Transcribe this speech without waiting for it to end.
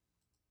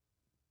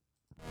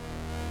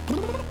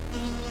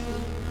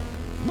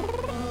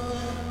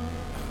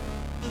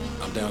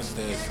I'm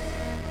downstairs.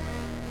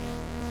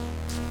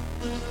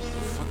 What the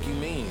fuck you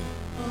mean?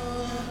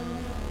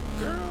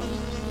 Girl.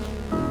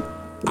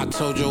 I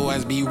told your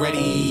ass be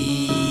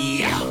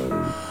ready.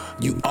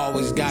 You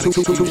always gotta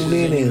tune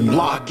in and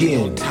lock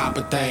in. Top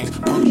of things.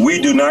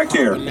 We do not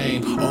care.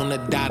 On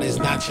the dot is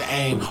not your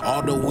aim.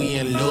 Although we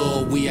in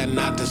love, we are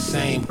not the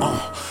same.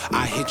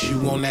 I hit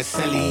you on that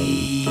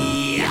celly.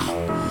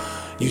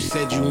 You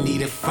said you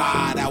needed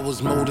 5, that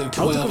was more than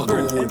 12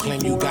 ago. Claim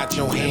you got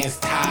your hands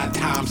tied,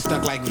 time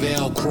stuck like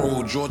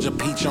Velcro. Georgia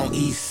Peach on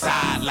east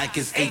side like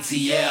it's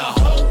ATL.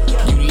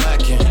 You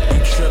lacking,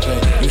 you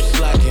tripping, you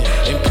slacking,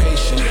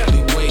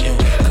 impatient, waiting,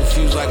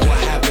 confused like what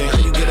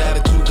happened. You get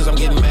attitude cause I'm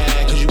getting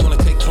mad, cause you wanna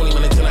take 20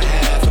 minutes and a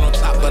half. And on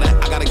top of that,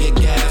 I gotta get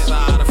gas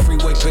out of the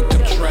freeway, picked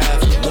up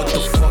traffic. What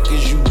the fuck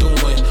is you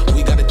doing?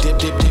 We gotta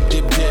dip.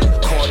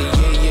 Cardi,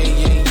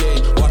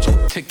 yeah. Watch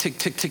your tick.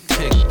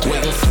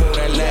 Waiting for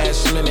that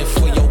last minute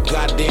for your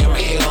goddamn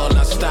hell.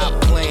 Now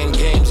stop playing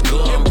games,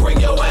 go and bring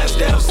your ass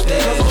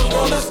downstairs.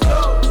 Let's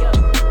go.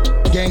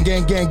 Gang.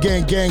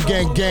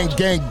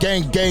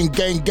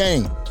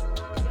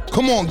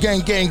 Come on,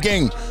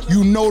 gang.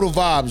 You know the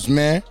vibes,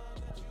 man.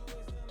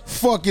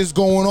 Fuck is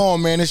going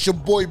on, man? It's your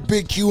boy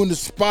Big Q in the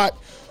spot.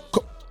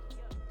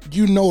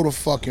 You know the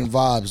fucking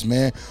vibes,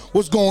 man.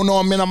 What's going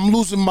on, man? I'm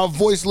losing my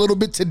voice a little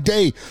bit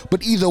today,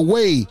 but either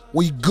way,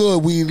 we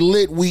good, we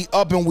lit, we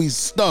up, and we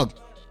stuck.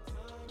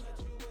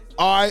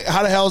 All right,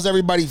 how the hell is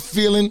everybody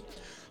feeling?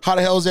 How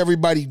the hell is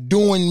everybody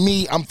doing?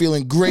 Me, I'm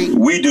feeling great.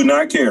 We do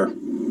not care.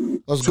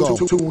 Let's go.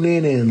 Tune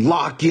in and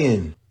lock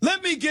in.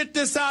 Let me get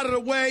this out of the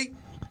way.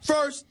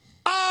 First,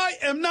 I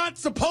am not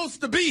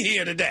supposed to be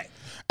here today.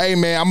 Hey,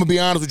 man, I'm going to be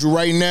honest with you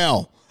right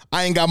now.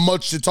 I ain't got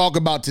much to talk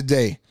about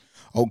today.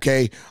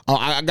 Okay,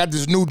 I got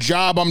this new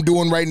job I'm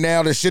doing right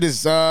now. This shit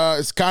is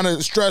it's kind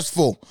of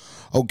stressful.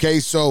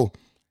 Okay, so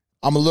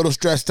I'm a little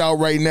stressed out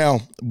right now.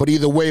 But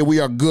either way, we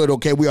are good.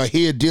 Okay, we are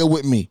here. Deal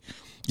with me.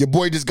 Your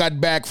boy just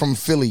got back from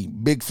Philly,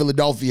 big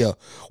Philadelphia.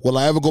 Will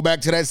I ever go back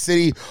to that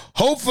city?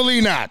 Hopefully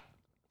not.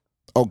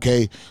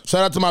 Okay,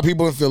 shout out to my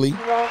people in Philly.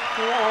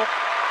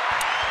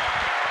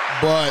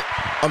 But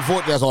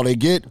unfortunately, that's all they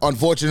get.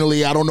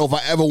 Unfortunately, I don't know if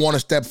I ever want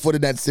to step foot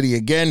in that city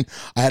again.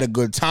 I had a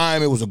good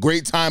time. It was a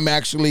great time,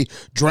 actually.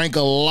 Drank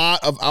a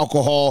lot of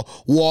alcohol,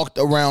 walked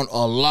around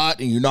a lot,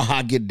 and you know how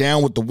I get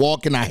down with the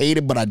walking. I hate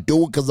it, but I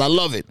do it because I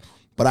love it.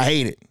 But I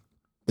hate it.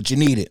 But you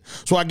need it.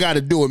 So I got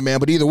to do it, man.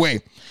 But either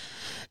way,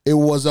 it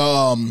was,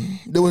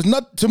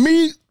 to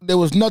me, there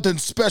was nothing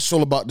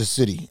special about the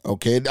city,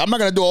 okay? I'm not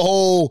going to do a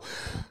whole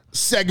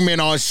segment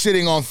on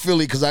shitting on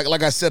Philly because,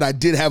 like I said, I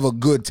did have a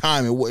good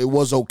time. It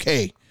was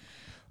okay.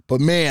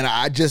 But, man,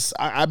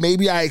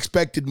 maybe I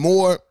expected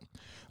more.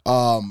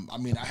 I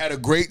had a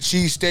great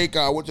cheesesteak.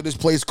 I went to this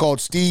place called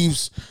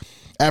Steve's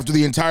after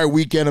the entire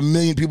weekend. A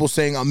million people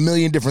saying a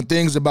million different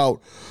things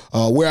about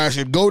where I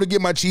should go to get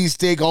my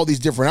cheesesteak, all these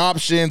different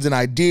options and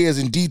ideas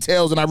and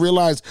details. And I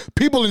realized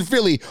people in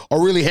Philly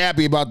are really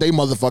happy about their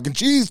motherfucking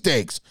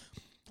cheesesteaks.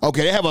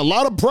 Okay, they have a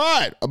lot of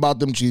pride about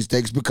them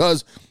cheesesteaks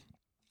because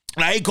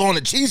I hate calling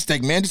it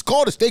cheesesteak, man. Just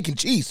call it a steak and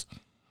cheese.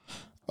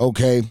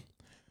 Okay.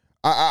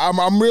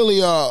 I'm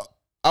really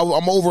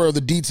I'm over the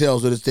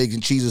details of the steak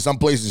and cheese. Some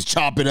places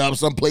chop it up,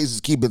 some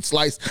places keep it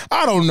sliced.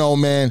 I don't know,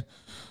 man.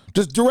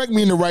 Just direct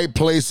me in the right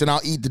place and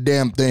I'll eat the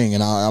damn thing.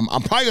 And I'm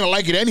probably gonna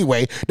like it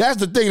anyway. That's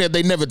the thing that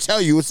they never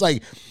tell you. It's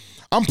like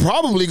I'm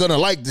probably gonna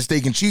like the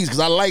steak and cheese because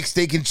I like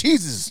steak and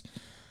cheeses.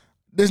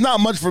 There's not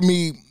much for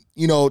me,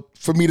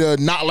 for me to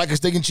not like a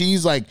steak and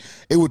cheese. Like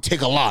it would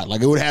take a lot.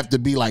 Like it would have to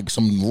be like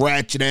some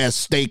ratchet ass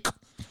steak.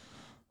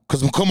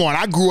 Cause come on,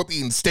 I grew up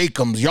eating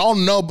Steakums. Y'all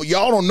know, but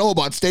y'all don't know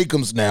about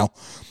Steakums now.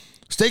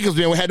 Steakums,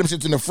 man, we had them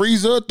shits in the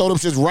freezer, throw them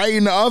shits right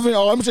in the oven.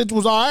 All them shits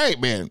was all right,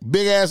 man.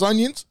 Big ass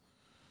onions.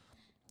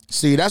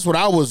 See, that's what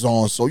I was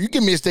on. So you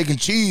give me a steak and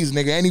cheese,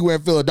 nigga, anywhere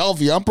in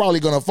Philadelphia, I'm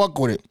probably gonna fuck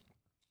with it.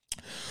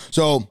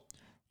 So,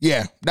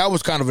 yeah, that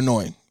was kind of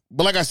annoying.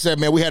 But like I said,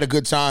 man, we had a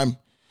good time.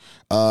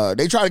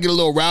 They tried to get a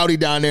little rowdy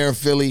down there in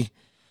Philly.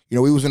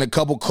 We was in a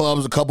couple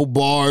clubs, a couple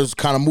bars,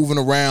 kind of moving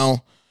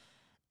around.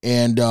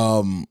 And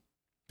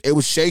it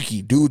was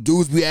shaky.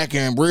 Dudes be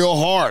acting real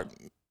hard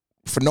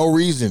for no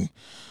reason.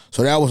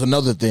 So that was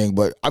another thing.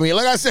 But, like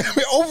I said,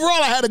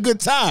 overall, I had a good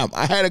time.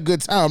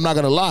 I'm not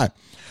going to lie.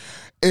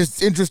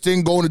 It's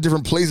interesting going to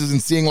different places and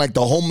seeing, like,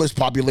 the homeless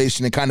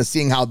population and kind of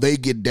seeing how they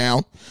get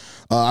down.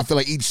 I feel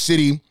like each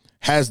city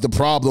has the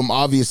problem,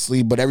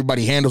 obviously, but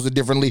everybody handles it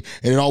differently,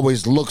 and it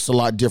always looks a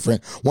lot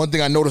different. One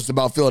thing I noticed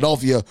about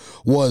Philadelphia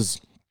was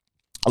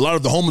a lot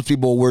of the homeless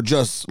people were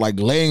just, like,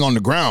 laying on the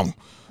ground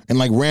in,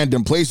 like,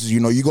 random places.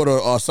 You go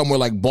to somewhere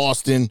like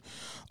Boston,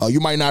 you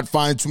might not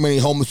find too many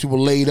homeless people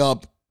laid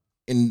up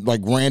in,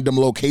 like, random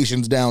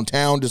locations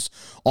downtown, just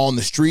on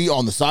the street,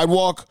 on the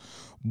sidewalk.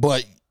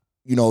 But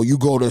you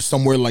go to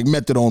somewhere like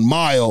Methadone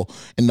Mile,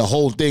 and the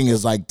whole thing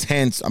is like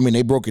tents. I mean,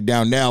 they broke it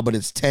down now, but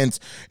it's tents,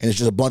 and it's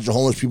just a bunch of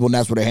homeless people, and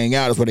that's where they hang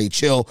out. That's where they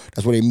chill.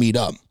 That's where they meet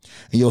up.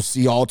 And you'll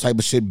see all type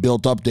of shit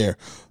built up there.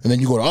 And then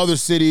you go to other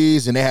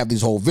cities, and they have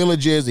these whole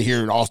villages.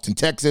 Here in Austin,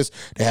 Texas,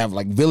 they have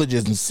like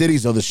villages and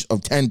cities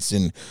of tents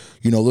and,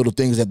 little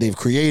things that they've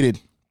created.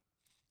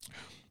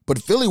 But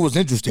Philly was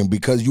interesting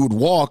because you would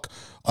walk.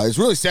 It's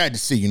really sad to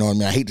see, you know what I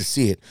mean? I hate to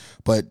see it.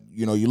 But,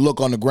 you look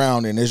on the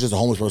ground and there's just a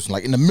homeless person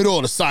like in the middle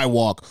of the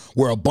sidewalk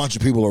where a bunch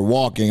of people are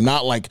walking,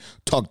 not like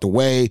tucked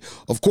away.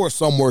 Of course,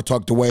 some were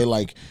tucked away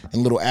like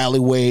in little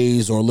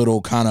alleyways or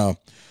little kind of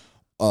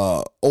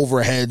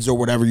overheads or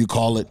whatever you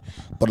call it.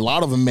 But a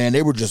lot of them, man,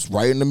 they were just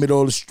right in the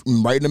middle of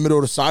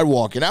the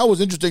sidewalk. And that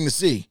was interesting to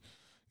see.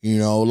 A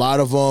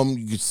lot of them,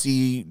 you could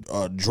see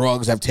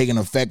drugs have taken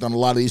effect on a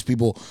lot of these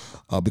people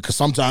because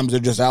sometimes they're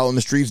just out in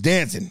the streets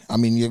dancing. I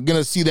mean, you're going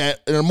to see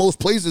that in most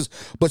places,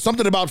 but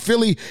something about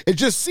Philly, it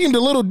just seemed a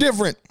little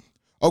different,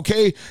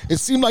 okay? It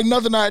seemed like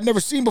nothing I had never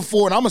seen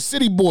before, and I'm a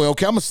city boy,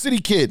 okay? I'm a city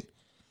kid.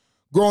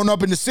 Growing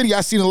up in the city,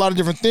 I've seen a lot of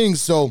different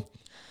things, so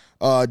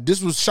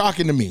this was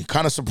shocking to me,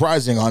 kind of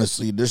surprising,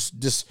 honestly,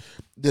 this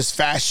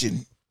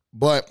fashion.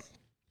 But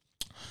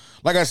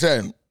like I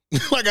said,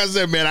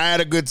 man, I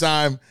had a good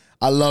time.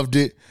 I loved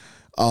it.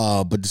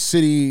 But the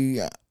city,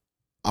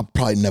 I'll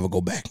probably never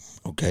go back,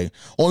 okay?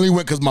 Only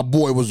went because my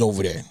boy was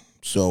over there.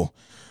 So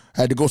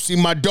I had to go see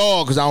my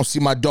dog because I don't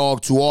see my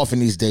dog too often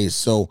these days.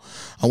 So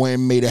I went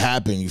and made it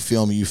happen. You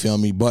feel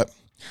me? But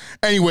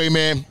anyway,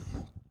 man,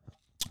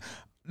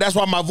 that's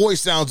why my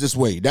voice sounds this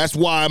way. That's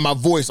why my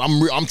voice,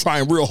 I'm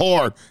trying real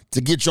hard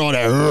to get y'all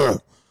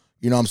that,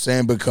 you know what I'm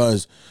saying?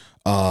 Because,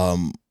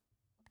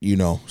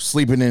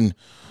 sleeping in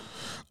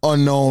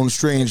unknown,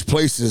 strange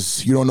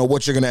places, you don't know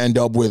what you're going to end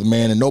up with,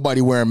 man, and nobody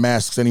wearing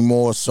masks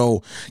anymore,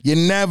 so you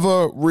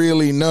never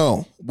really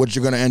know what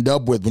you're going to end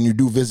up with when you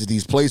do visit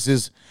these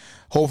places.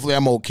 Hopefully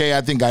I'm okay.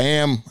 I think I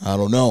am. I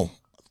don't know.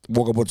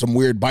 Woke up with some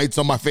weird bites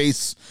on my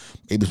face,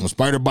 maybe some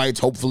spider bites,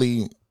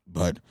 hopefully,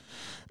 but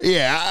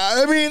yeah,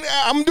 I mean,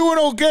 I'm doing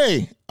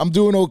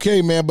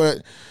okay, man,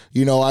 but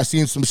I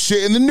seen some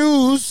shit in the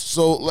news,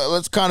 so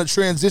let's kind of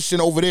transition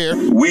over there.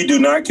 We do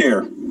not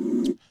care.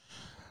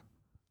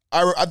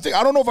 I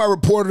don't know if I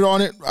reported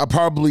on it. I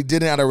probably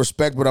didn't out of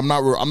respect, but I'm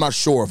not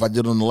sure if I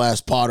did on the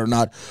last pod or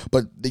not.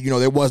 But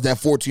there was that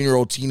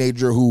 14-year-old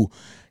teenager who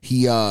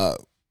he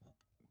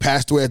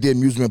passed away at the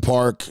amusement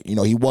park.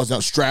 He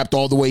wasn't strapped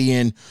all the way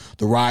in.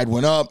 The ride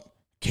went up,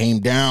 came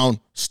down,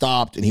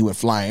 stopped, and he went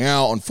flying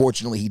out.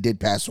 Unfortunately, he did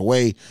pass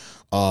away.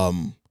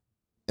 And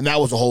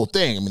that was the whole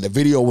thing. I mean, the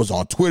video was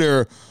on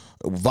Twitter,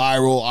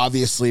 viral,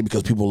 obviously,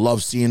 because people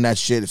love seeing that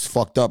shit. It's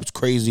fucked up. It's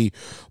crazy.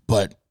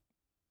 But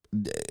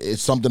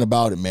it's something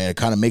about it, man. It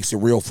kind of makes it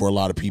real for a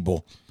lot of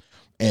people.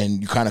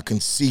 And you kind of can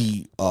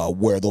see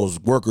where those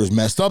workers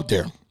messed up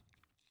there.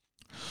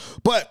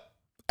 But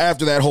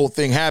after that whole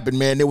thing happened,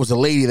 man, there was a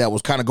lady that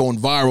was kind of going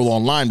viral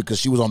online because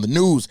she was on the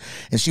news,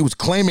 and she was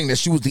claiming that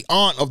she was the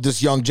aunt of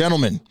this young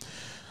gentleman.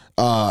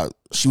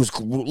 She was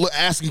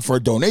asking for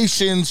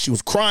donations. She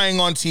was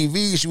crying on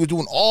TV. She was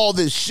doing all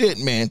this shit,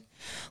 man,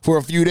 for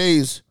a few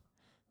days,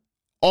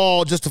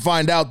 all just to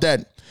find out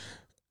that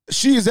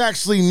she is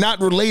actually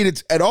not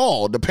related at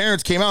all. The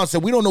parents came out and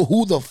said, we don't know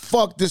who the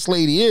fuck this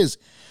lady is.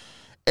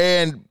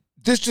 And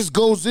this just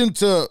goes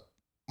into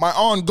my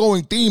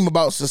ongoing theme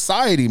about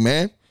society,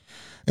 man.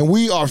 And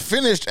we are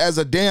finished as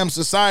a damn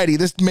society.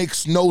 This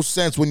makes no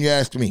sense when you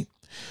ask me.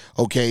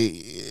 Okay,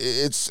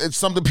 it's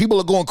something, people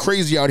are going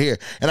crazy out here.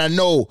 And I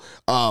know,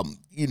 I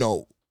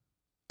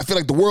feel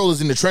like the world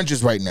is in the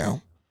trenches right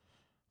now.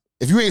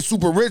 If you ain't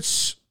super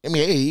rich, I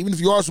mean, hey, even if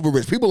you are super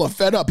rich, people are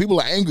fed up. People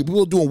are angry.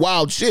 People are doing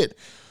wild shit.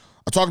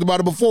 I talked about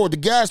it before with the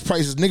gas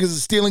prices. Niggas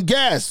is stealing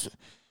gas.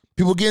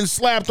 People getting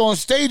slapped on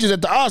stages at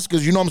the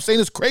Oscars. You know what I'm saying?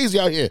 It's crazy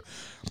out here.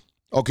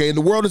 Okay, and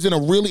the world is in a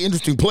really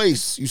interesting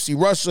place. You see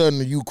Russia and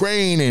the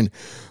Ukraine and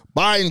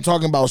Biden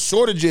talking about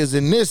shortages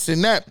and this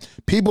and that.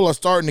 People are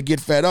starting to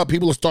get fed up.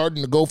 People are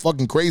starting to go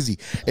fucking crazy.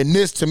 And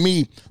this, to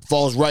me,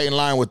 falls right in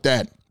line with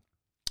that.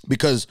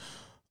 Because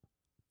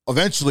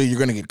eventually you're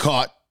going to get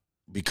caught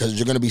because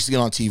you're going to be seen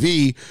on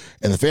TV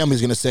and the family's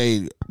going to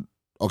say,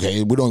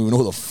 okay, we don't even know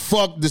who the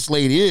fuck this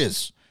lady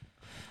is.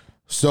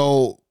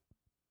 So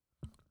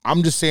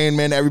I'm just saying,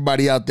 man,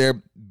 everybody out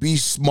there, be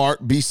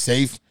smart, be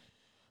safe.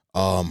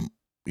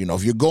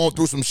 If you're going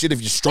through some shit, if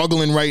you're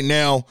struggling right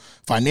now,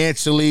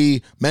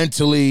 financially,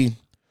 mentally,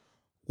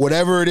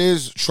 whatever it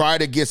is, try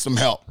to get some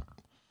help.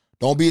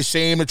 Don't be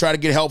ashamed to try to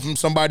get help from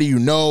somebody you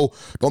know.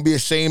 Don't be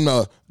ashamed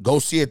to go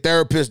see a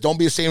therapist. Don't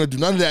be ashamed to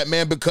do none of that,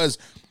 man, because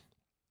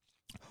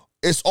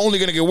it's only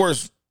going to get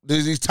worse.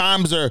 These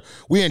times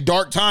we in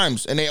dark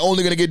times, and they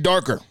only going to get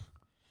darker.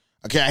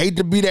 Okay, I hate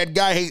to be that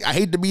guy. I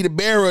hate to be the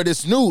bearer of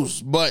this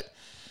news, but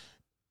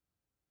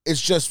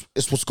it's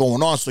what's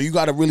going on. So you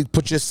got to really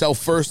put yourself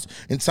first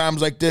in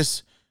times like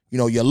this.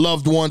 Your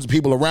loved ones,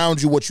 people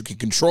around you, what you can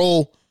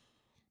control,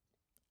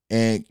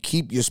 and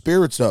keep your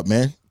spirits up,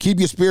 man. Keep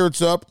your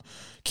spirits up.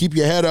 Keep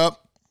your head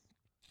up.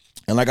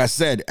 And like I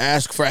said,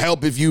 ask for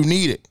help if you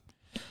need it.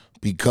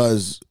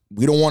 because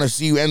we don't want to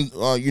see you,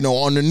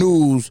 on the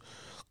news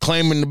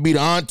claiming to be the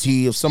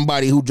auntie of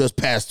somebody who just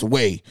passed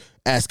away,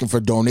 asking for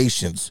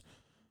donations.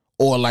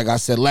 Or like I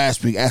said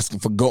last week, asking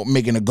for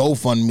making a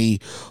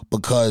GoFundMe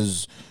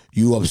because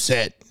you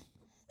upset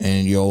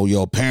and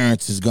your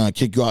parents is gonna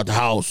kick you out the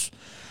house.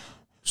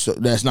 So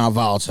that's not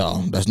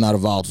volatile. That's not a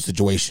volatile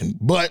situation.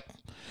 But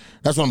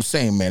that's what I'm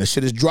saying, man. The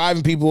shit is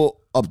driving people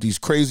up these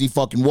crazy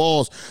fucking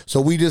walls.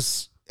 So we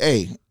just,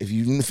 hey, if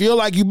you feel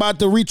like you about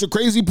to reach a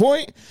crazy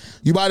point,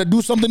 you about to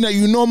do something that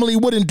you normally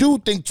wouldn't do,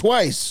 think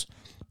twice.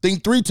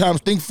 Think 3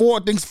 times, think 4,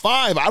 think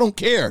 5. I don't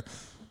care.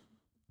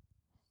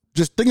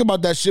 Just think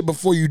about that shit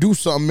before you do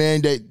something,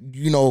 man, that,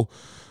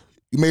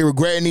 you may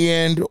regret in the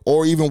end,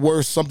 or even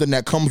worse, something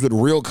that comes with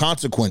real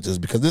consequences.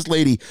 Because this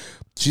lady,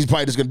 she's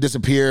probably just going to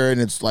disappear, and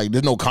it's like,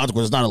 there's no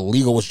consequence. It's not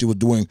illegal what she was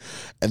doing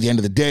at the end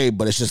of the day,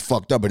 but it's just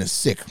fucked up and it's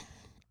sick.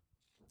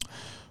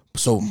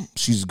 So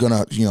she's going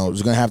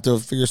to, have to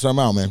figure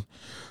something out, man.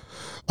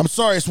 I'm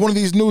sorry, it's one of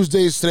these news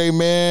days today,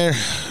 man.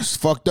 It's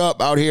fucked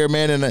up out here,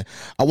 man, and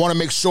I want to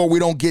make sure we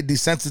don't get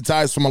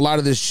desensitized from a lot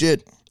of this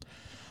shit.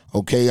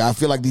 Okay, I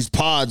feel like these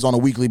pods on a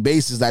weekly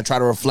basis, I try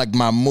to reflect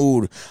my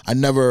mood. I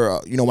never,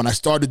 when I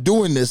started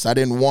doing this, I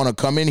didn't want to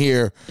come in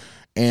here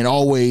and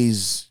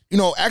always,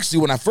 actually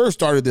when I first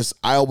started this,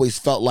 I always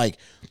felt like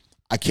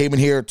I came in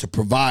here to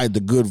provide the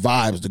good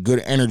vibes, the good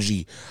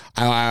energy.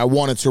 I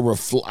wanted to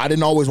I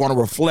didn't always want to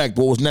reflect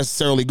what was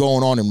necessarily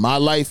going on in my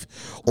life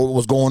or what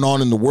was going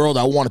on in the world.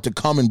 I wanted to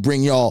come and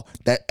bring y'all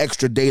that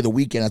extra day of the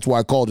weekend. That's why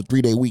I called it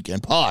 3-day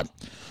weekend pod.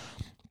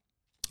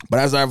 But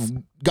as I've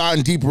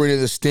gotten deeper into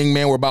this thing,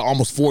 man, we're about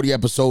almost 40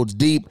 episodes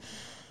deep.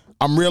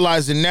 I'm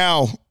realizing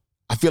now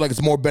I feel like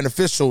it's more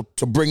beneficial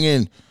to bring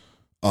in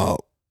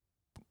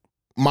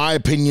my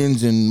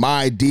opinions and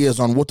my ideas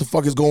on what the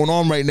fuck is going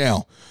on right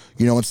now.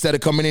 Instead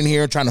of coming in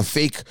here and trying to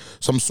fake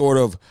some sort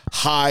of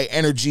high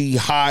energy,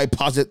 high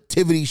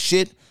positivity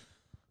shit,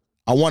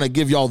 I want to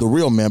give y'all the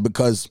real, man,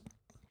 because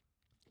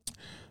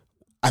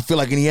I feel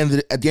like at the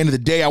end of the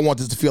day, I want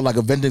this to feel like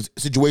a venting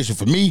situation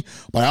for me,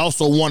 but I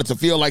also want it to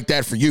feel like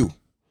that for you,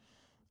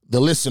 the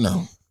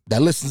listener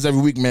that listens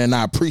every week, man. And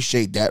I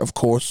appreciate that, of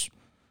course.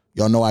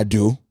 Y'all know I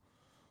do.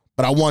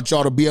 But I want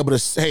y'all to be able to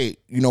say,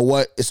 you know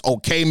what? It's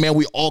okay, man.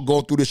 We all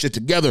go through this shit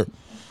together.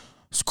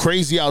 It's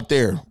crazy out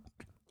there.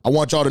 I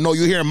want y'all to know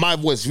you're hearing my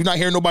voice. If you're not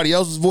hearing nobody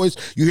else's voice,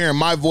 you're hearing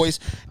my voice.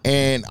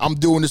 And I'm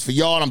doing this for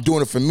y'all, and I'm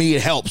doing it for me.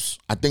 It helps.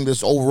 I think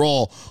this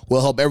overall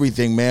will help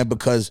everything, man,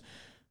 because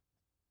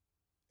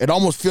it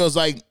almost feels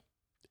like,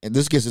 and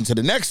this gets into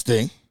the next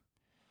thing,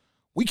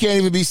 we can't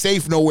even be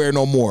safe nowhere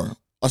no more.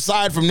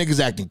 Aside from niggas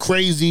acting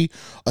crazy,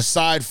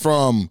 aside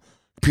from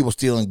people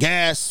stealing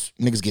gas,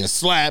 niggas getting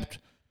slapped,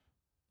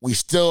 we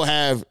still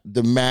have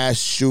the mass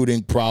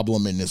shooting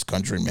problem in this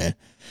country, man.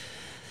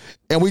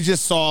 And we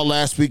just saw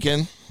last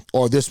weekend,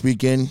 or this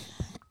weekend,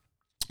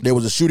 there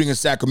was a shooting in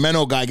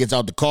Sacramento. Guy gets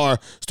out the car,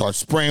 starts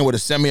spraying with a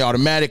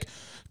semi-automatic,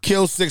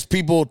 kills 6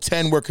 people,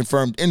 10 were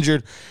confirmed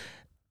injured.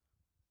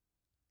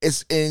 You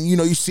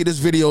see this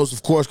videos,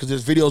 of course, because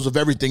there's videos of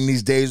everything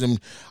these days. And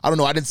I don't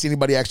know, I didn't see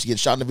anybody actually get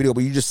shot in the video,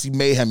 but you just see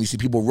mayhem. You see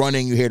people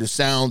running, you hear the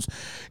sounds,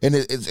 and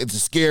it's a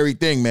scary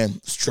thing, man.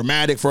 It's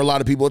traumatic for a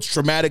lot of people. It's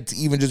traumatic to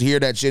even just hear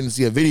that shit and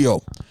see a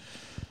video.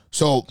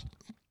 So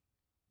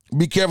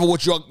be careful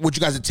what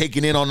you guys are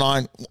taking in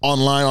online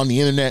on the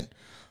internet.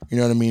 You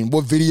know what I mean?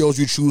 What videos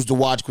you choose to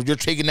watch, because you're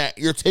taking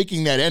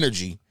that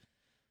energy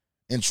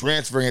and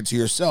transferring it to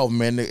yourself,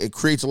 man. It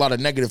creates a lot of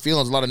negative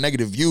feelings, a lot of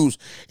negative views,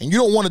 and you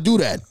don't want to do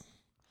that.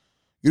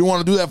 You don't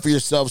want to do that for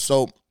yourself.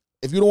 So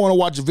if you don't want to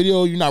watch a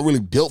video, you're not really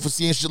built for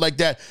seeing shit like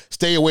that,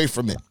 stay away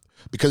from it,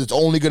 because it's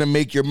only going to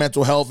make your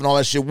mental health and all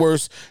that shit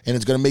worse, and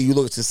it's going to make you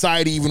look at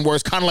society even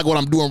worse, kind of like what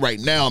I'm doing right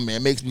now, man.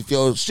 It makes me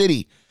feel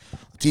shitty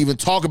to even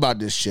talk about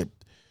this shit.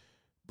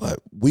 But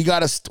we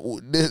got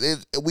to,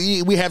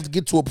 we have to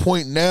get to a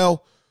point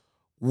now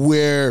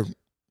where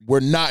we're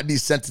not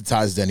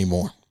desensitized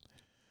anymore.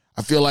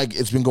 I feel like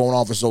it's been going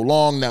on for so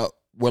long now.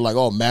 We're like,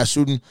 oh, mass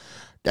shooting,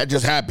 that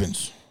just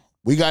happens.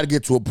 We got to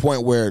get to a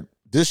point where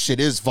this shit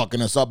is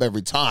fucking us up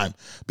every time,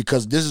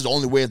 because this is the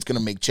only way it's going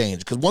to make change.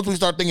 Because once we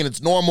start thinking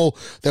it's normal,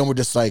 then we're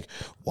just like,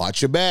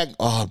 watch your back.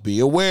 Oh, be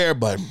aware.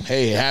 But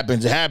hey, it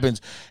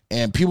happens.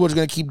 And people are just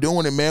going to keep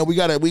doing it, man. We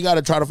got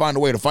to try to find a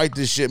way to fight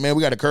this shit, man.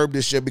 We got to curb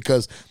this shit,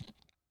 because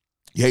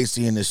you hate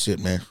seeing this shit,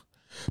 man.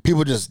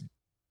 People just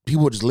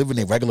living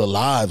their regular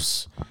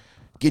lives,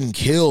 getting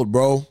killed,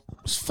 bro.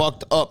 It's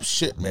fucked up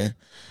shit, man.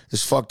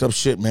 It's fucked up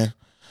shit, man.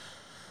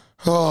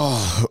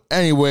 Oh,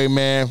 anyway,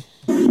 man.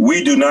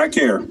 We do not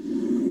care.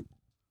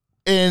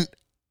 And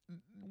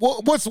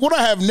what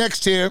I have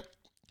next here,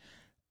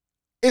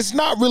 it's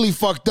not really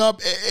fucked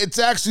up. It's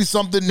actually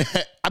something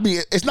that,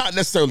 it's not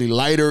necessarily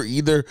lighter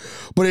either,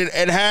 but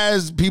it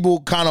has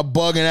people kind of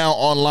bugging out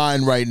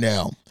online right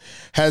now.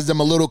 Has them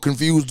a little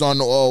confused on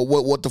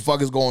what the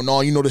fuck is going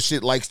on. You know, the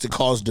shit likes to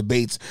cause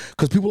debates,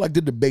 because people like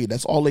to debate.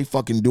 That's all they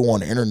fucking do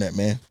on the internet,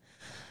 man.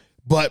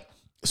 But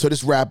So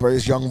this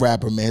young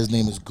rapper, man, his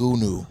name is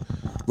Gunu.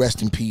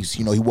 Rest in peace.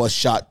 You know, he was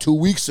shot 2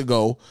 weeks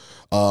ago.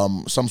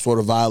 Some sort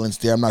of violence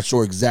there. I'm not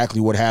sure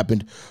exactly what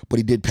happened, but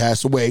he did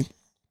pass away.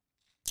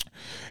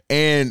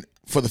 And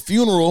for the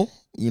funeral,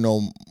 you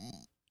know,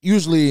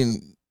 usually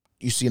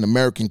you see in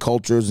American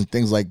cultures and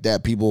things like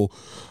that, people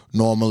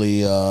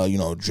normally,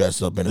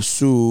 dress up in a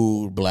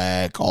suit,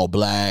 all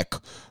black.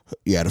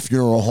 You had a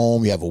funeral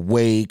home, you have a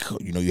wake,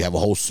 you have a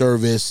whole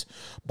service,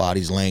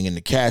 body's laying in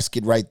the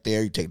casket right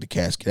there. You take the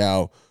casket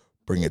out,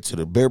 bring it to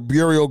the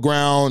burial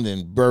ground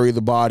and bury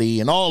the body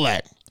and all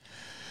that.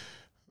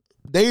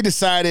 They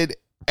decided,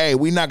 hey,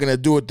 we're not going to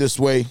do it this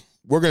way.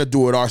 We're going to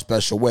do it our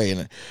special way.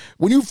 And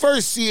when you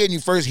first see it and you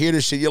first hear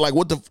this shit, you're like,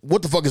 what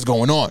the fuck is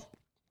going on?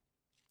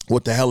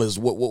 What the hell is,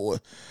 what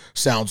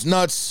sounds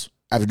nuts?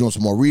 After doing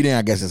some more reading,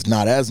 I guess it's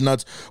not as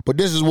nuts, but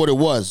this is what it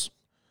was.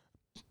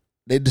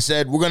 They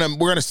said we're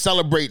gonna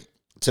celebrate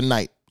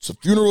tonight. It's a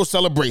funeral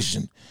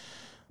celebration.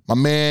 My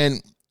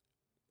man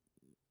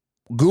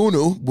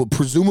Gunu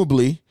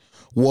presumably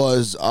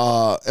was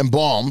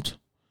embalmed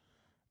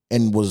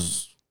and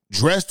was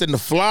dressed in the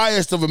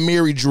flyest of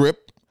Amiri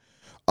drip,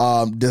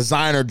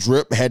 designer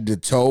drip, head to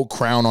toe,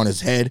 crown on his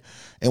head,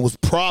 and was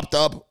propped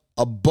up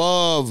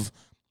above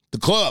the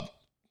club,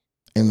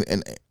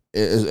 and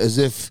as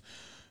if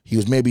he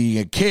was maybe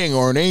a king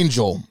or an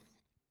angel,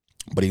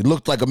 but he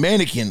looked like a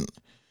mannequin.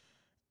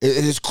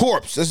 His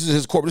corpse. This is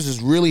his corpse. This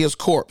is really his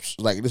corpse.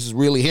 Like, this is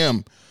really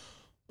him.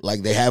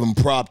 Like, they have him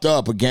propped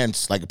up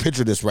against, like,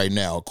 picture this right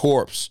now, a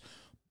corpse,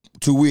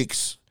 2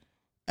 weeks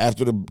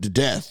after the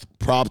death,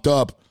 propped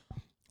up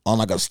on,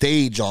 like, a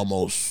stage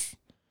almost,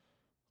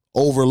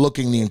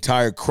 overlooking the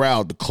entire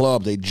crowd, the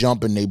club. They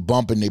jumping, they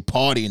bumping, they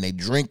partying, they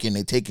drinking,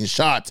 they taking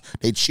shots,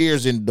 they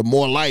cheers into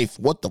more life.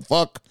 What the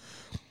fuck?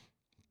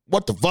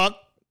 What the fuck?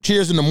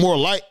 Cheers into more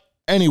life.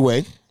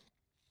 Anyway.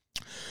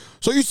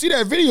 So you see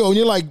that video and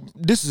you're like,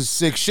 this is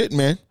sick shit,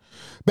 man.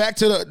 Back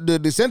to the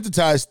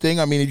desensitized thing.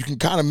 I mean, you can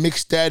kind of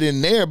mix that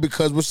in there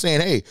because we're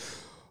saying, hey,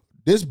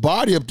 this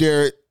body up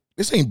there,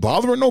 this ain't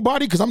bothering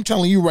nobody. Because I'm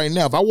telling you right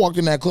now, if I walked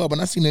in that club and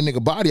I seen that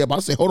nigga body up,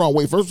 I'd say, hold on,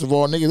 wait, first of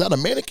all, nigga, is that a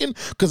mannequin?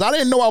 Because I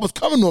didn't know I was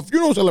coming to a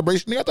funeral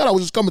celebration. Nigga, I thought I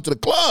was just coming to the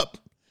club.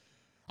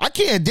 I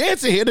can't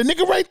dance in here. The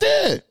nigga right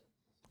there.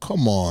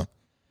 Come on.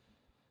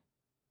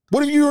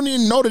 What if you don't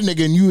even know the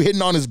nigga and you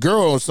hitting on his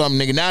girl or something,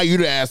 nigga? Now you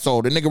the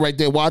asshole. The nigga right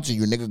there watching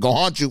you, nigga, go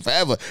haunt you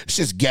forever. It's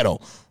just ghetto.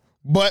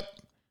 But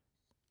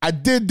I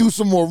did do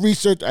some more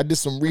research. I did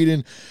some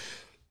reading.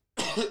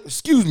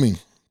 Excuse me.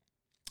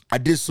 I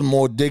did some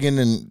more digging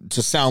and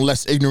to sound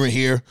less ignorant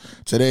here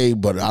today,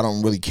 but I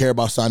don't really care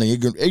about sounding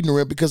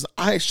ignorant because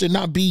I should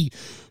not be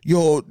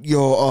your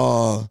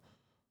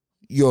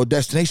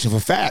destination for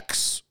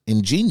facts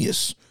and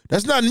genius.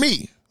 That's not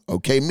me.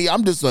 Okay, me,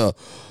 I'm just a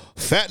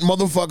fat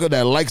motherfucker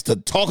that likes to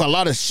talk a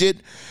lot of shit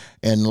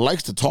and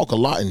likes to talk a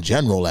lot in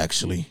general,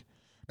 actually.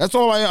 That's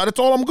all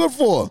I'm good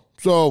for.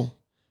 So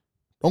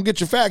don't get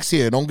your facts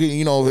here. Don't get,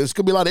 it's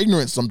could be a lot of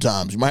ignorance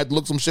sometimes. You might have to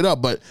look some shit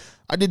up, but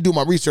I did do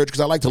my research because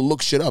I like to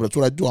look shit up. That's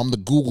what I do. I'm the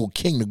Google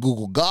king, the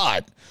Google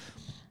god.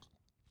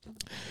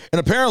 And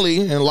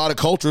apparently, in a lot of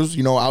cultures,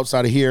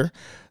 outside of here,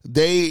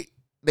 they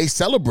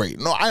celebrate.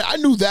 No, I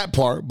knew that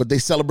part, but they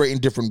celebrate in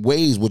different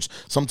ways, which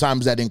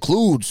sometimes that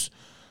includes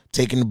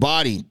taking the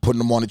body, putting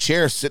them on a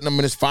chair, sitting them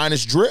in his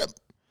finest drip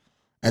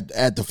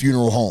at the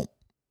funeral home.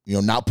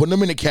 Not putting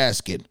them in a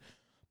casket,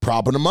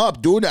 propping them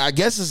up, doing that. I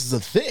guess this is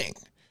a thing.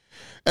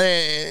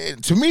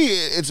 And to me,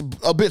 it's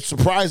a bit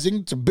surprising.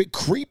 It's a bit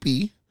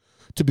creepy,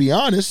 to be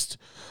honest.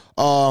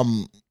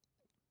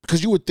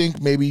 Because you would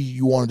think maybe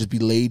you want to just be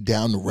laid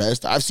down to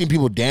rest. I've seen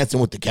people dancing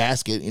with the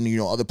casket in,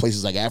 other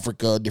places like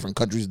Africa, different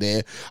countries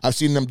there. I've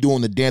seen them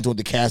doing the dance with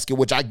the casket,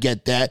 which I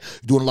get that.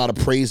 Doing a lot of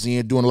praising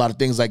and doing a lot of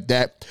things like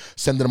that,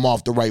 sending them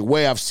off the right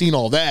way. I've seen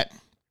all that.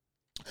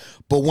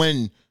 But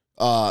when,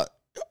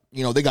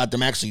 they got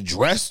them actually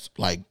dressed,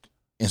 like,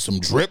 in some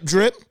drip,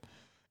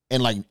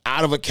 and, like,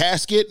 out of a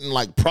casket and,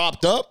 like,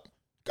 propped up,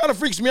 kind of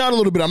freaks me out a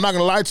little bit. I'm not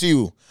going to lie to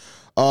you.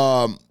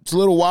 It's a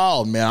little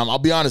wild, man. I'll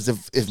be honest.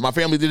 If my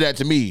family did that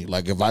to me,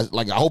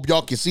 I hope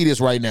y'all can see this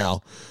right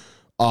now.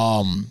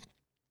 I'm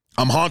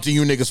haunting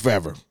you niggas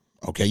forever.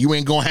 Okay, you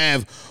ain't gonna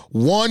have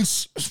one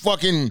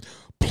fucking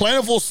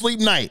plentiful sleep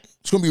night.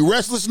 It's gonna be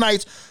restless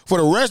nights for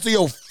the rest of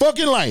your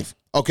fucking life.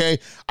 Okay,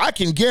 I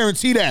can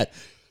guarantee that.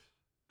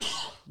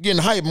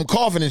 Getting hype, I'm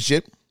coughing and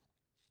shit,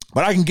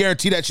 but I can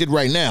guarantee that shit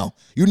right now.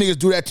 You niggas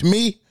do that to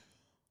me.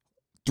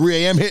 3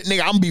 a.m. hit,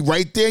 nigga, I'm gonna be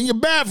right there in your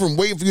bathroom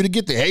waiting for you to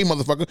get there. Hey,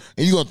 motherfucker.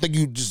 And you gonna think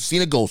you just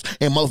seen a ghost.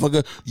 Hey,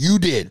 motherfucker, you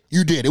did.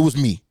 It was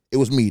me,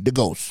 the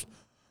ghost.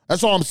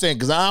 That's all I'm saying,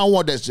 because I don't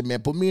want that shit,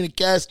 man. Put me in a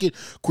casket,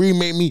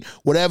 cremate me,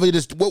 whatever it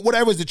is,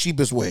 whatever is the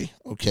cheapest way,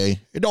 okay?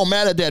 It don't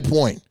matter at that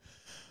point.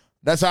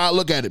 That's how I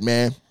look at it,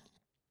 man.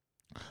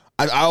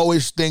 I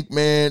always think,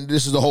 man,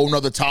 this is a whole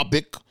nother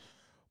topic,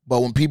 but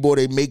when people,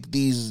 they make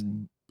these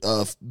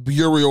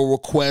burial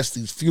requests,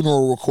 these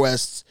funeral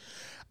requests,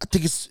 I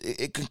think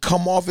it can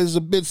come off as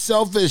a bit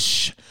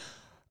selfish.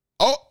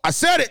 Oh, I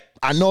said it.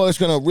 I know it's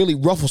going to really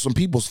ruffle some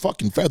people's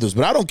fucking feathers,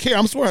 but I don't care.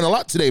 I'm swearing a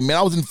lot today, man.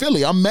 I was in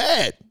Philly. I'm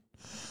mad.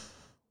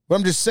 But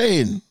I'm just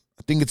saying,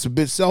 I think it's a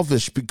bit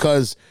selfish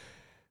because,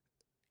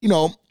 you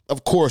know,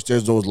 of course,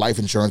 there's those life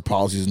insurance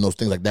policies and those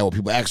things like that where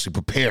people actually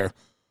prepare.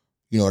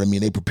 You know what I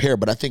mean? They prepare.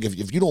 But I think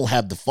if you don't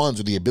have the funds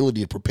or the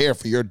ability to prepare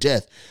for your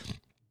death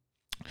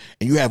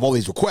and you have all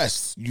these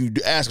requests, you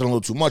asking a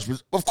little too much.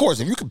 But of course,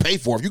 if you can pay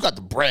for it, if you got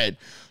the bread,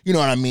 you know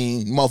what I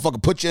mean?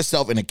 Motherfucker, put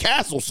yourself in a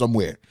castle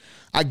somewhere.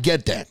 I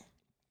get that.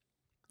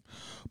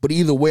 But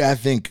either way, I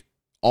think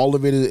all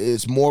of it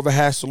is more of a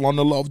hassle on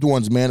the loved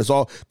ones, man. It's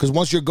all because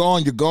once you're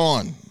gone, you're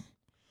gone.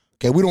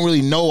 Okay, we don't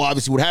really know,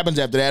 obviously, what happens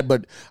after that,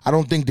 but I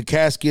don't think the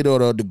casket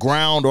or the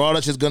ground or all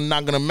that shit's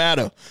not going to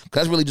matter.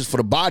 Because that's really just for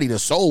the body. The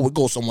soul would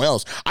go somewhere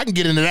else. I can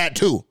get into that,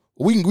 too.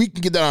 We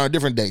can get that on a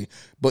different day.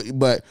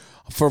 But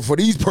for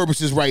these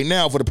purposes right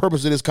now, for the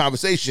purpose of this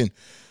conversation,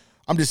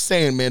 I'm just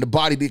saying, man, the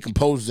body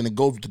decomposes and it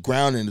goes with the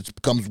ground and it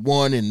becomes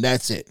one and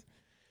that's it.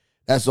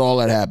 That's all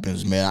that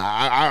happens, man.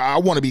 I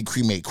want to be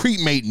cremate.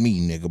 Cremate me,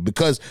 nigga,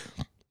 because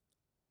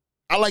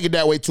I like it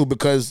that way, too,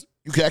 because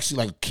you can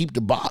actually, like, keep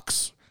the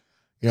box.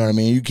 You know what I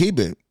mean? You keep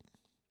it.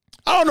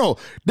 I don't know.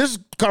 This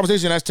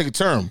conversation has to take a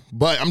turn,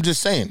 but I'm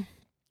just saying.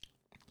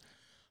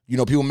 You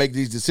know, people make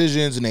these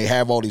decisions and they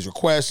have all these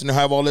requests and they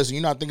have all this, and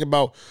you're not thinking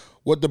about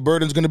what the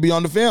burden's going to be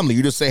on the family.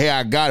 You just say, hey,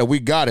 I got it. We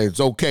got it. It's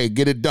okay.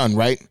 Get it done,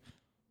 right?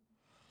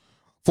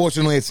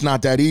 Fortunately, it's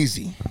not that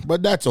easy,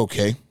 but that's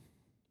okay.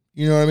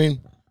 You know what I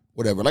mean?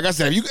 Whatever. Like I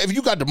said, if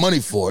you got the money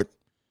for it,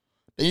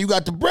 then you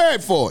got the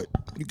bread for it.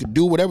 You can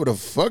do whatever the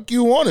fuck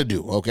you want to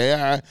do,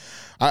 okay?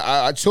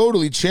 I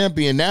totally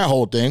champion that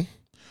whole thing.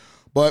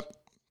 But,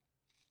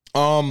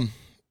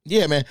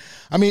 yeah, man.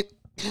 I mean,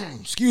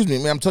 excuse me,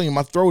 man. I'm telling you,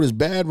 my throat is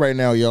bad right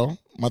now, y'all.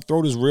 My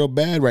throat is real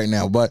bad right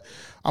now, but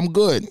I'm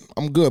good.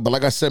 But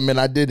like I said, man,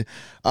 I did,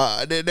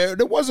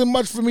 there wasn't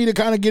much for me to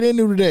kind of get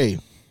into today.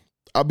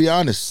 I'll be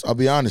honest,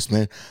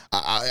 man.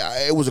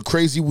 It was a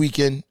crazy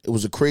weekend. It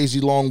was a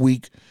crazy long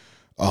week.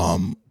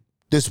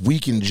 This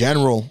week in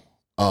general,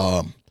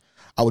 I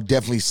would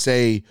definitely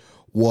say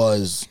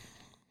was,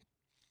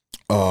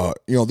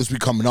 this week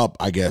coming up,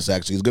 I guess,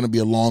 actually. It's going to be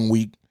a long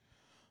week.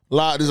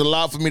 There's a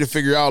lot for me to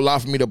figure out, a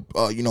lot for me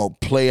to,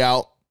 play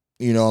out.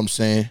 You know what I'm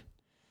saying?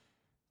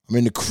 I'm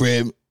in the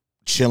crib,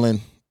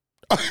 chilling.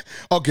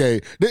 Okay,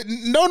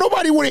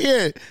 nobody want to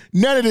hear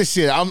none of this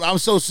shit. I'm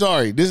so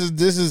sorry. This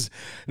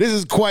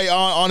is quite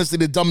honestly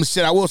the dumbest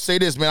shit. I will say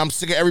this, man. I'm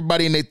sick of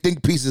everybody and they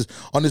think pieces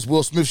on this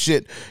Will Smith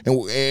shit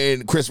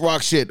and Chris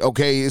Rock shit.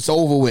 Okay, it's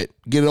over with.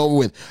 Get it over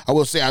with. I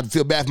will say I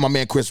feel bad for my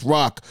man Chris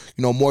Rock.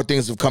 You know, more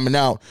things have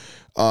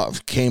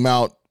came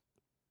out.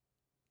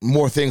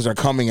 More things are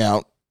coming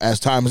out as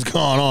time has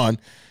gone on.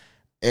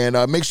 And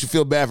it makes you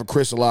feel bad for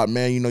Chris a lot,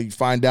 man. You know, you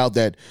find out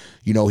that,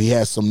 he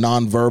has some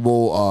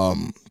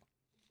nonverbal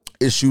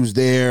issues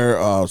there,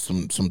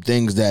 some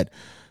things that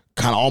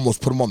kind of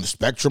almost put him on the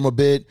spectrum a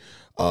bit.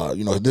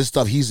 This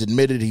stuff he's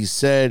admitted, he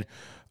said,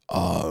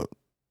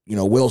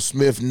 Will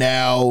Smith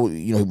now,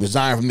 he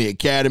resigned from the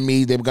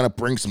academy. They were going to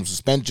bring some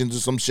suspensions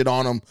or some shit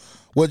on him,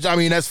 which, I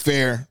mean, that's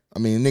fair. I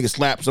mean, nigga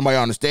slapped somebody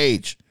on the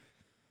stage.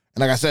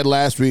 And like I said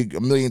last week a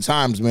million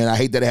times, man, I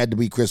hate that it had to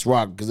be Chris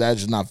Rock because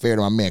that's just not fair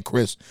to my man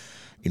Chris.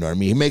 You know what I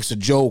mean? He makes a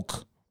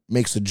joke,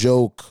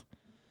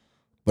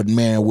 but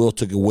man, Will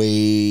took it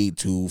way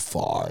too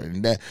far.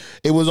 And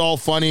it was all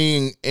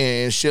funny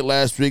and shit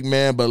last week,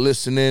 man, but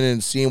listening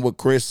and seeing what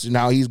Chris and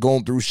how he's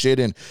going through shit,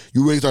 and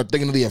you really start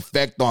thinking of the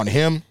effect on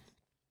him.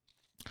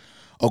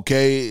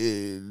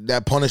 Okay,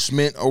 that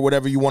punishment or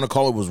whatever you want to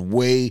call it was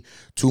way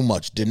too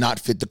much. Did not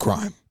fit the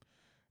crime.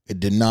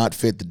 It did not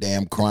fit the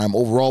damn crime.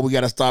 Overall, we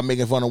got to stop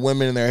making fun of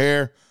women in their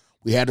hair.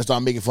 We had to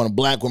start making fun of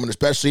black women,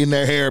 especially in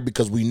their hair,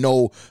 because we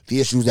know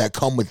the issues that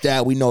come with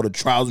that. We know the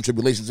trials and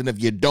tribulations, and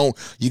if you don't,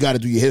 you got to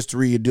do your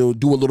history. You do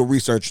a little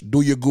research.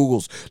 Do your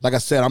Googles. Like I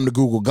said, I'm the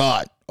Google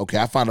God. Okay,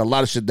 I find a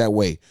lot of shit that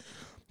way.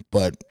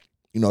 But,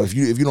 if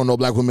you don't know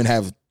black women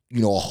have,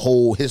 a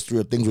whole history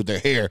of things with their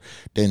hair,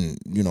 then,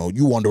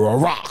 you under a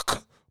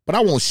rock. But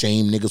I won't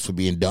shame niggas for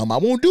being dumb. I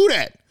won't do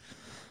that.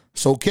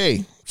 It's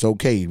okay. It's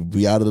okay.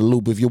 Be out of the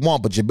loop if you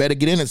want, but you better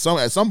get in at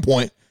some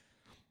point.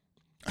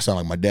 I sound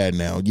like my dad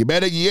now. You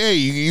better,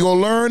 you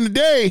gonna learn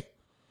today.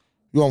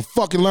 You gonna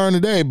fucking learn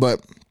today, but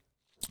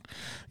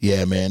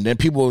yeah, man. Then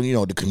people,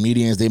 the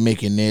comedians, they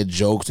making their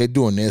jokes. They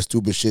doing their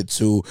stupid shit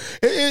too.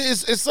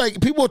 It's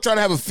like people are trying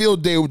to have a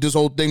field day with this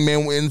whole thing,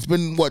 man. And it's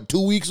been,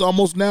 2 weeks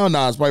almost now?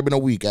 Nah, it's probably been a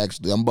week,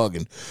 actually. I'm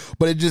bugging.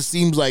 But it just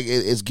seems like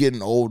it's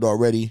getting old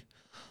already.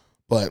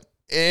 But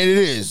and it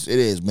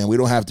is, man. We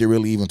don't have to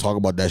really even talk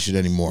about that shit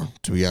anymore,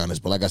 to be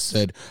honest. But like I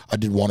said, I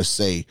did want to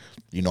say,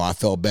 I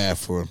felt bad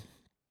for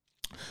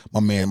my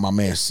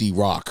man C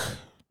Rock,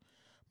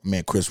 my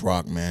man Chris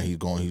Rock, man. He's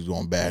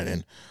going bad.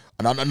 And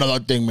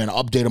another thing, man,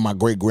 update on my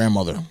great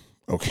grandmother.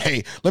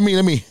 Okay, let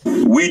me.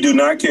 We do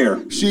not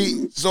care.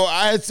 So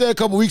I had said a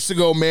couple weeks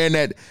ago, man,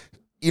 that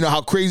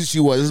how crazy she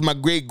was. This is my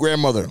great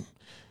grandmother.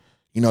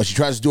 You know, she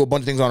tries to do a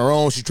bunch of things on her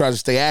own. She tries to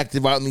stay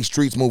active out in these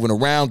streets, moving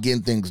around,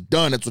 getting things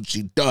done. That's what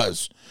she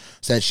does.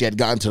 Said she had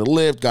gotten to the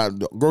lift, got to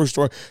the grocery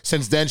store.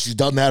 Since then, she's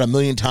done that a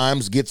million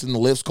times, gets in the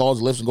lifts, calls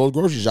the lifts, and goes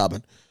grocery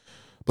shopping.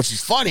 But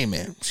she's funny,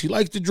 man. She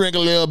likes to drink a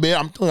little bit.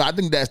 I'm telling you, I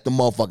think that's the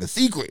motherfucking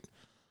secret.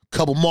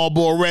 Couple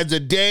Marlboro Reds a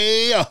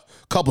day, a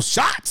couple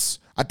shots.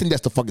 I think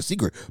that's the fucking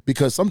secret.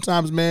 Because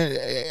sometimes, man,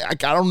 I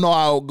don't know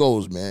how it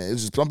goes, man.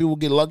 It's just some people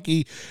get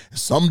lucky, and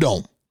some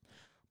don't.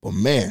 But,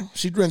 man,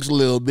 she drinks a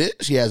little bit.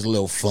 She has a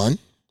little fun.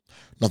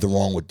 Nothing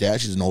wrong with that.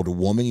 She's an older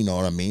woman, you know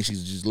what I mean?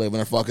 She's just living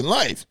her fucking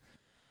life.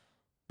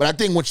 But I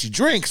think when she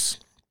drinks,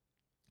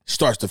 she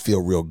starts to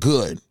feel real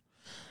good.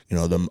 You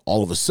know, then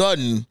all of a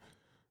sudden,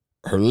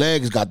 her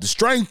legs got the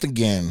strength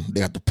again. They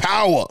got the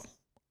power.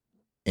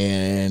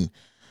 And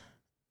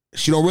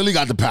she don't really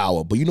got the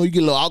power. But, you know, you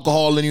get a little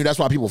alcohol in you. That's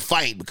why people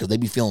fight, because they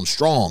be feeling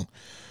strong.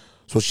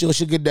 So she'll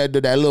get that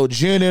little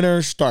gin in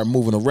her, start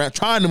moving around,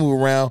 trying to move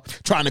around,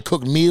 trying to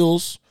cook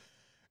meals.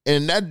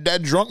 And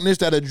that drunkenness,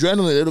 that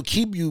adrenaline, it'll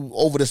keep you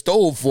over the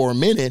stove for a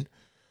minute.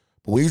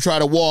 But when you try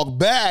to walk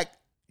back,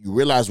 you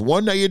realize,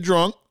 one, that you're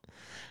drunk,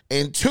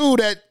 and two,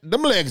 that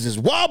them legs is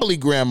wobbly,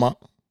 grandma.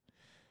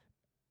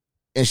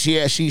 And she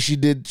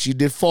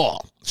did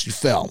fall. She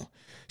fell.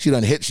 She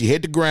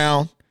hit the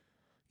ground.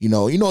 You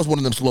know it's one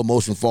of them slow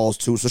motion falls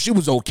too. So she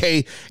was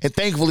okay. And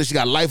thankfully she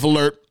got life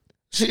alert.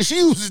 She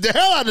uses the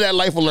hell out of that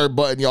life alert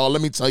button, y'all.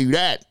 Let me tell you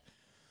that.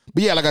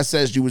 But yeah, like I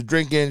said, she was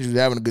drinking. She was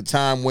having a good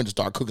time. Went to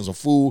start cooking some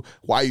food.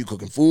 Why are you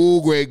cooking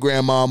food, great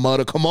grandma,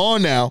 mother? Come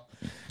on now.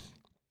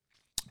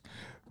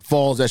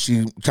 Falls as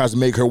she tries to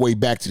make her way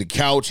back to the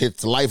couch.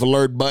 Hits the life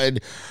alert button.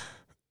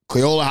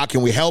 Cleola, how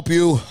can we help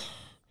you?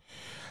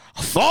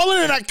 I'm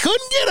falling and I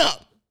couldn't get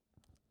up.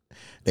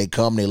 They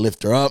come, they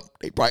lift her up.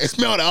 They probably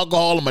smell the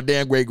alcohol in my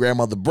damn great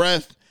grandmother's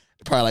breath.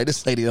 They're probably like,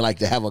 this lady like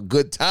to have a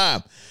good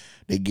time.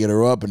 They get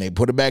her up and they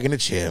put her back in the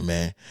chair,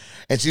 man.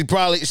 And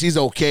she's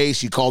okay.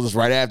 She calls us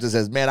right after and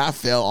says, man, I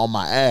fell on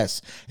my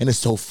ass. And it's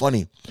so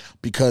funny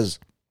because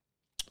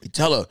you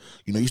tell her,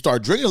 you know, you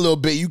start drinking a little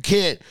bit, you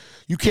can't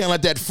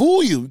let that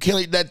fool you. You can't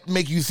let that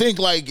make you think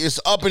like it's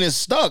up and it's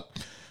stuck,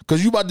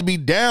 because you about to be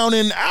down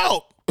and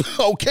out.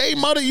 Okay,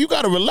 mother, you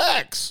got to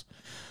relax.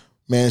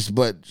 Man,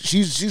 but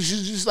she's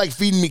just like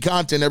feeding me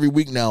content every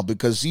week now,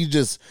 because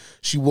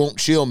she won't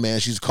chill, man.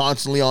 She's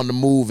constantly on the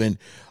move, and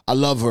I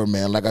love her,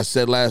 man. Like I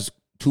said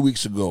 2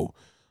 weeks ago,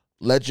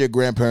 let your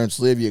grandparents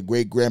live, your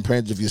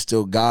great-grandparents, if you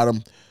still got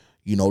them.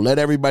 You know, let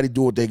everybody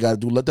do what they got to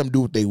do. Let them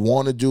do what they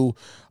want to do.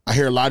 I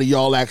hear a lot of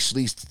y'all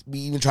actually be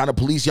even trying to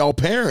police y'all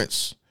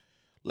parents.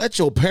 Let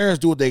your parents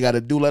do what they got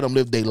to do. Let them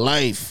live their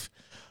life.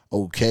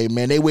 Okay,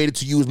 man, they waited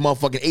till you was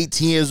motherfucking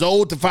 18 years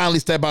old to finally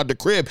step out the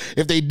crib.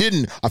 If they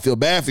didn't, I feel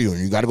bad for you,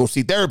 and you got to go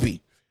see therapy.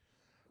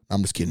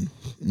 I'm just kidding.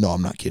 No,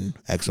 I'm not kidding.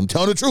 Actually, I'm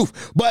telling the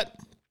truth. But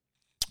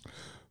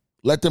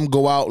let them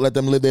go out. Let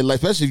them live their life,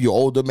 especially if you're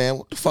older, man.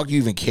 What the fuck you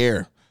even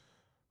care,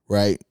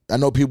 right? I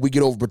know we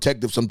get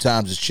overprotective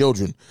sometimes as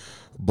children,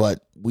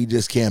 but we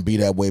just can't be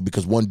that way,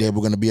 because one day we're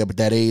going to be up at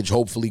that age,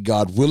 hopefully,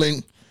 God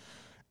willing,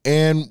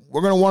 and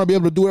we're going to want to be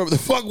able to do whatever the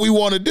fuck we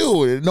want to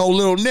do. No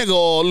little nigga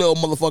or little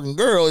motherfucking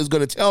girl is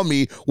going to tell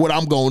me what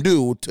I'm going to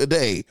do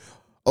today.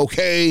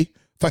 Okay?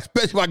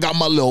 Especially if I got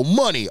my little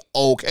money.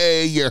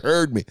 Okay? You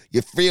heard me.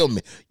 You feel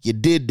me. You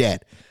did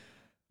that.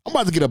 I'm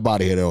about to get up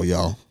out of here, though,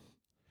 y'all.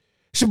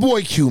 It's your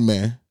boy Q,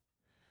 man.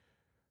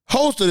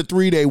 Host of the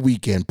 3-Day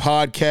Weekend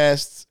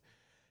podcast.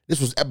 This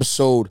was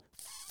episode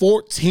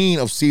 14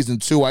 of season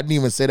 2. I didn't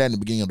even say that in the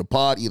beginning of the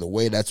pod. Either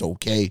way, that's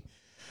okay.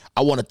 I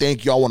want to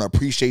thank y'all. I want to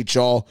appreciate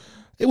y'all.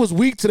 It was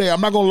weak today.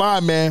 I'm not gonna lie,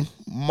 man.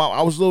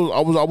 I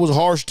was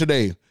harsh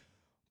today,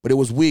 but it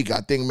was weak. I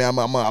think, man,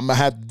 I'm gonna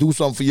have to do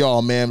something for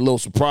y'all, man. A little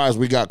surprise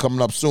we got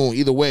coming up soon.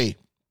 Either way,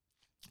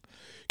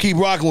 keep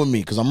rocking with me,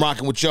 because I'm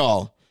rocking with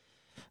y'all.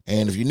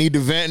 And if you need to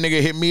vent,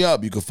 nigga, hit me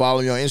up. You can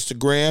follow me on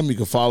Instagram. You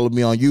can follow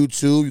me on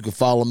YouTube. You can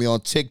follow me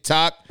on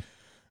TikTok.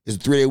 It's a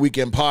 3-Day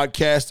Weekend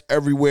podcast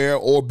everywhere,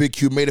 or Big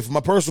Q made it for my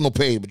personal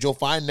page. But you'll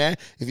find that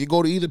if you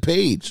go to either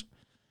page.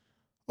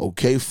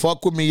 Okay,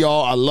 fuck with me,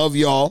 y'all. I love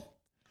y'all.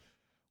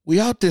 We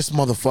out this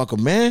motherfucker,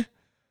 man.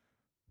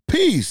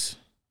 Peace.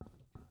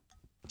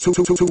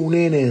 Tune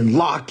in and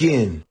lock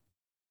in.